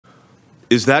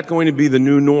is that going to be the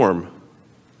new norm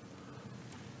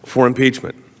for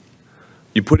impeachment?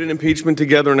 You put an impeachment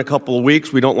together in a couple of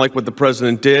weeks. We don't like what the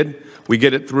president did. We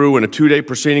get it through in a 2-day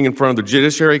proceeding in front of the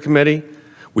Judiciary Committee.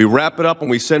 We wrap it up and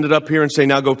we send it up here and say,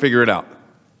 now go figure it out.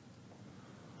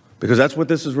 Because that's what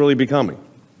this is really becoming.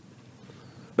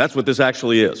 That's what this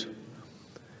actually is.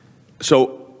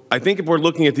 So I think if we're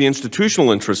looking at the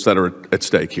institutional interests that are at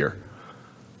stake here,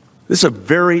 this is a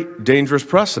very dangerous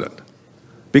precedent.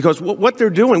 Because what they're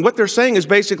doing, what they're saying is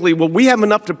basically, well, we have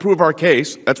enough to prove our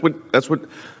case. That's what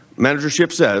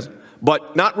managership says,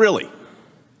 but not really.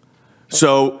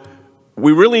 So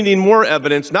we really need more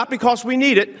evidence, not because we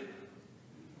need it,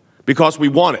 because we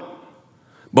want it.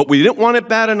 But we didn't want it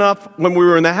bad enough when we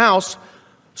were in the House,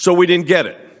 so we didn't get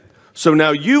it. So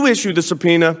now you issue the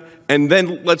subpoena, and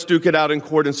then let's duke it out in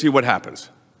court and see what happens.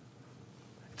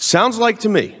 It sounds like to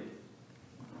me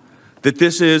that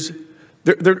this is,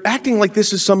 they're acting like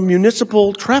this is some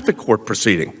municipal traffic court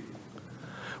proceeding.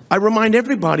 I remind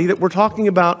everybody that we're talking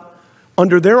about,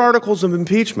 under their articles of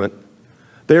impeachment,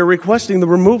 they are requesting the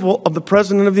removal of the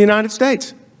President of the United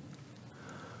States.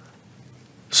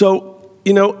 So,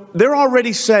 you know, they're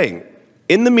already saying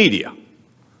in the media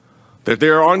that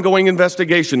there are ongoing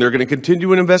investigation. They're going to continue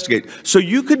to investigate. So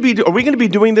you could be, are we going to be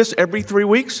doing this every 3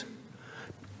 weeks?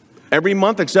 Every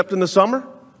month except in the summer?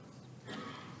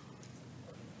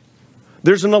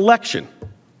 There's an election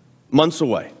months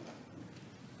away.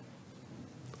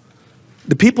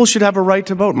 The people should have a right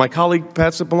to vote. My colleague,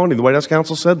 Pat Cipollone, the White House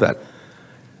counsel, said that.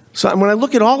 So when I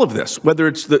look at all of this, whether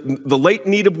it's the late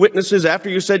need of witnesses after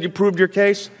you said you proved your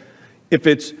case, if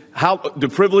it's how do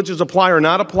privileges apply or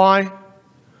not apply,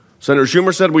 Senator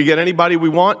Schumer said we get anybody we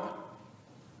want,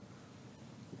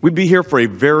 we'd be here for a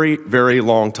very, very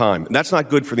long time. And that's not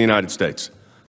good for the United States.